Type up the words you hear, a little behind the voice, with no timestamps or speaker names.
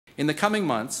In the coming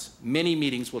months, many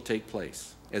meetings will take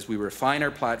place as we refine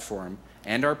our platform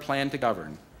and our plan to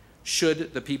govern,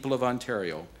 should the people of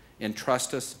Ontario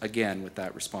entrust us again with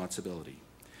that responsibility.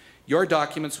 Your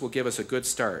documents will give us a good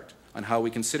start on how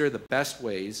we consider the best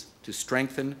ways to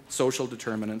strengthen social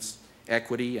determinants,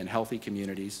 equity and healthy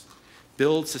communities,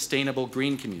 build sustainable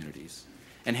green communities,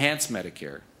 enhance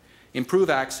Medicare,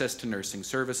 improve access to nursing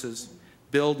services,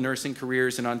 build nursing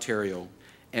careers in Ontario,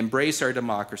 embrace our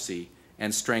democracy,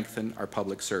 and strengthen our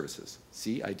public services.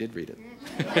 See, I did read it.